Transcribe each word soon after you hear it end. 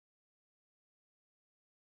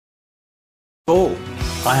All.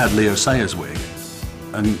 I had Leo Sayers' wig,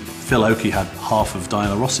 and Phil Oakey had half of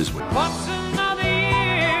Diana Ross's wig.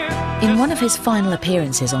 In one of his final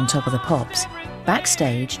appearances on Top of the Pops,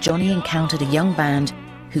 backstage, Johnny encountered a young band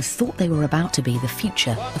who thought they were about to be the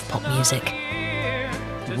future of pop music.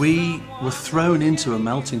 We were thrown into a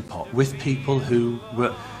melting pot with people who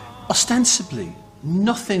were ostensibly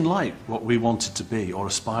nothing like what we wanted to be or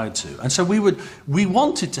aspired to. And so we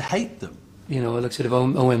wanted to hate them. You know, I looked at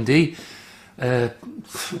OMD. I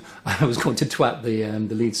was going to twat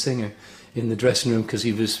the lead singer in the dressing room because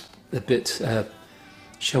he was a bit,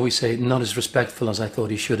 shall we say, not as respectful as I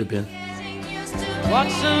thought he should have been.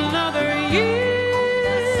 What's another year?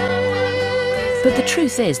 But the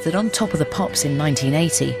truth is that on Top of the Pops in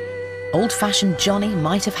 1980, old-fashioned Johnny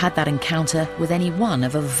might have had that encounter with any one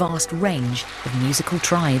of a vast range of musical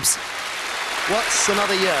tribes. What's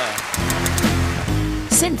another year?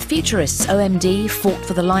 Synth futurists OMD fought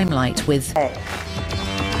for the limelight with...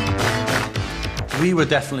 We were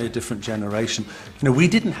definitely a different generation. You know, we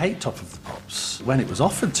didn't hate Top of the Pops. When it was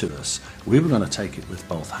offered to us, we were going to take it with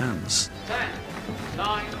both hands. 10,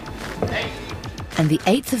 9, 8. And the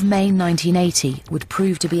 8th of May 1980 would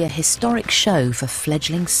prove to be a historic show for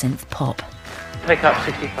fledgling synth pop. Pick up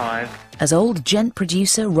 65. As old gent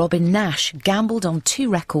producer Robin Nash gambled on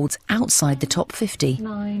 2 records outside the top 50.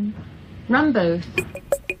 9. Rambo.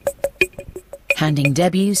 Handing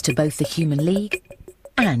debuts to both the Human League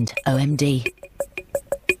and OMD.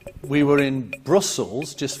 We were in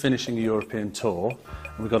Brussels, just finishing a European tour,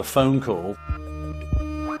 and we got a phone call.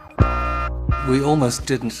 We almost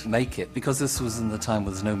didn't make it, because this was in the time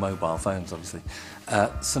where there's no mobile phones, obviously.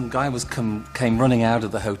 Some guy came running out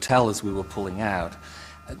of the hotel as we were pulling out,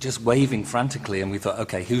 just waving frantically, and we thought,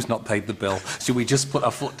 OK, who's not paid the bill? Should we just put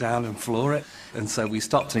our foot down and floor it? And so we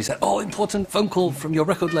stopped, and he said, oh, important phone call from your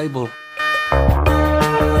record label.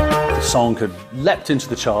 The song had leapt into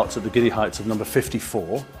the charts at the giddy heights of number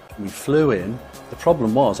 54. We flew in. The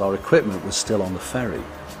problem was our equipment was still on the ferry.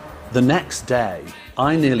 The next day,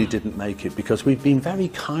 I nearly didn't make it because we'd been very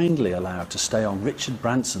kindly allowed to stay on Richard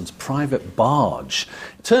Branson's private barge.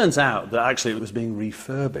 It turns out that actually it was being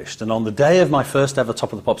refurbished, and on the day of my first ever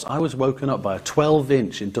Top of the Pops, I was woken up by a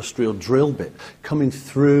 12-inch industrial drill bit coming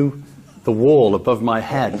through the wall above my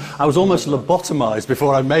head. I was almost lobotomized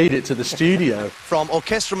before I made it to the studio. From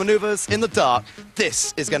Orchestral Manoeuvres in the dark,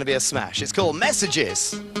 this is going to be a smash. It's called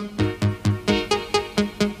Messages.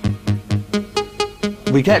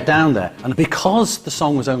 We get down there, and because the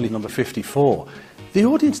song was only number 54, the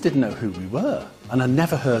audience didn't know who we were, and had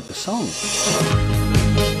never heard the song.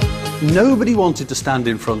 Nobody wanted to stand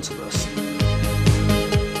in front of us.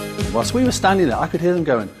 Whilst we were standing there, I could hear them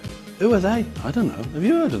going, who are they? I don't know. Have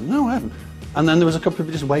you heard of them? No, I haven't. And then there was a couple of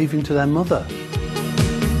people just waving to their mother.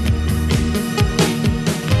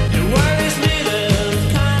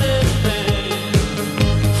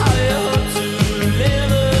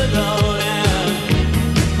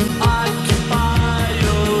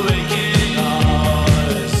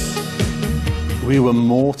 We were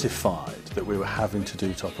mortified that we were having to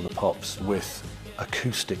do Top of the Pops with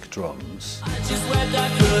acoustic drums.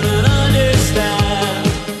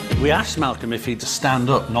 We asked Malcolm if he'd stand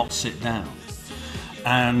up, not sit down.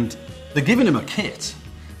 And they're giving him a kit.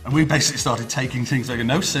 And we basically started taking things like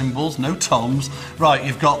no cymbals, no toms. Right,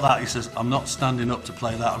 you've got that. He says, I'm not standing up to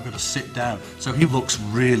play that, I'm going to sit down. So he looks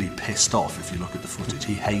really pissed off if you look at the footage.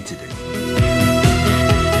 He hated it.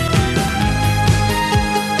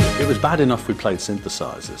 It was bad enough we played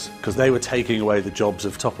synthesizers, because they were taking away the jobs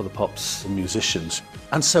of Top of the Pops musicians.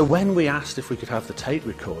 And so when we asked if we could have the tape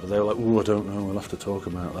recorder, they were like, oh, I don't know, we'll have to talk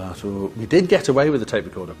about that. Or, we did get away with the tape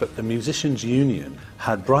recorder, but the Musicians' Union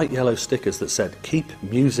had bright yellow stickers that said, keep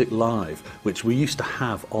music live, which we used to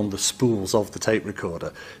have on the spools of the tape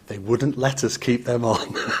recorder. They wouldn't let us keep them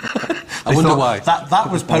on. I wonder why.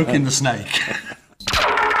 That was poking the snake.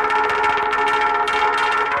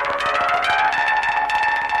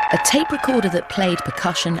 A tape recorder that played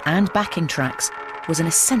percussion and backing tracks was an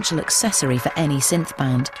essential accessory for any synth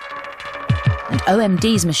band. And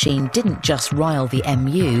OMD's machine didn't just rile the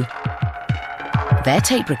MU. Their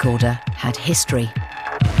tape recorder had history.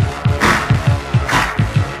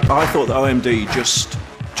 I thought that OMD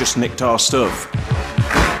just nicked our stuff.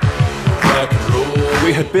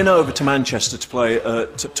 We had been over to Manchester to play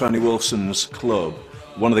at Tony Wilson's club.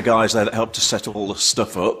 One of the guys there that helped us set all the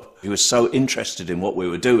stuff up, he was so interested in what we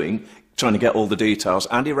were doing, trying to get all the details,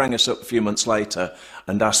 and he rang us up a few months later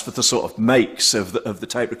and asked for the sort of makes of the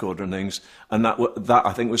tape recorder and things, and that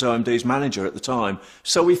I think was OMD's manager at the time.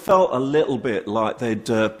 So we felt a little bit like they'd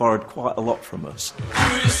borrowed quite a lot from us. Do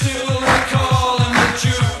you still recall in the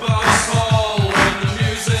jukebox hall when the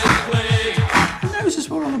music played?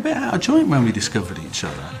 joint when we discovered each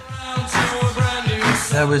other.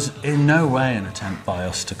 There was in no way an attempt by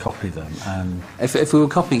us to copy them. And if we were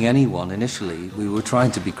copying anyone initially, we were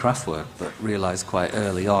trying to be Kraftwerk, but realised quite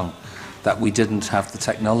early on that we didn't have the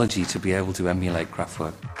technology to be able to emulate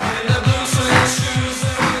Kraftwerk.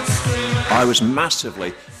 I was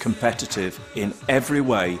massively competitive in every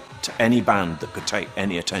way to any band that could take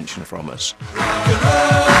any attention from us.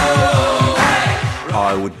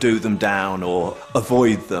 I would do them down or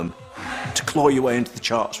avoid them. To claw your way into the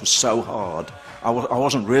charts was so hard. I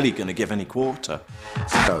wasn't really going to give any quarter.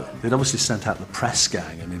 so they'd obviously sent out the press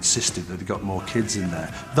gang and insisted that they got more kids in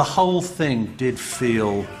there. The whole thing did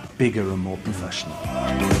feel bigger and more professional.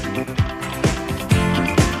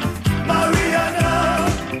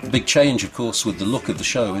 The big change, of course, with the look of the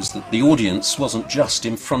show is that the audience wasn't just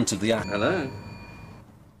in front of the act. Hello.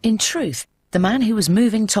 In truth, the man who was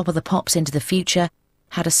moving Top of the Pops into the future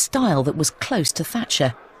had a style that was close to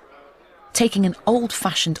Thatcher, taking an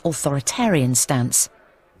old-fashioned authoritarian stance.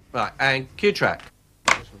 Right, and cue track.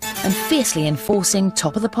 And fiercely enforcing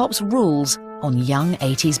Top of the Pops rules on young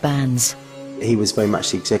 80s bands. He was very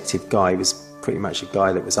much the executive guy. He was pretty much a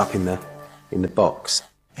guy that was up in the box.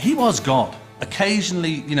 He was God.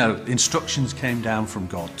 Occasionally, you know, instructions came down from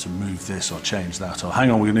God to move this or change that, or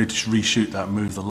hang on, we need to reshoot that, move the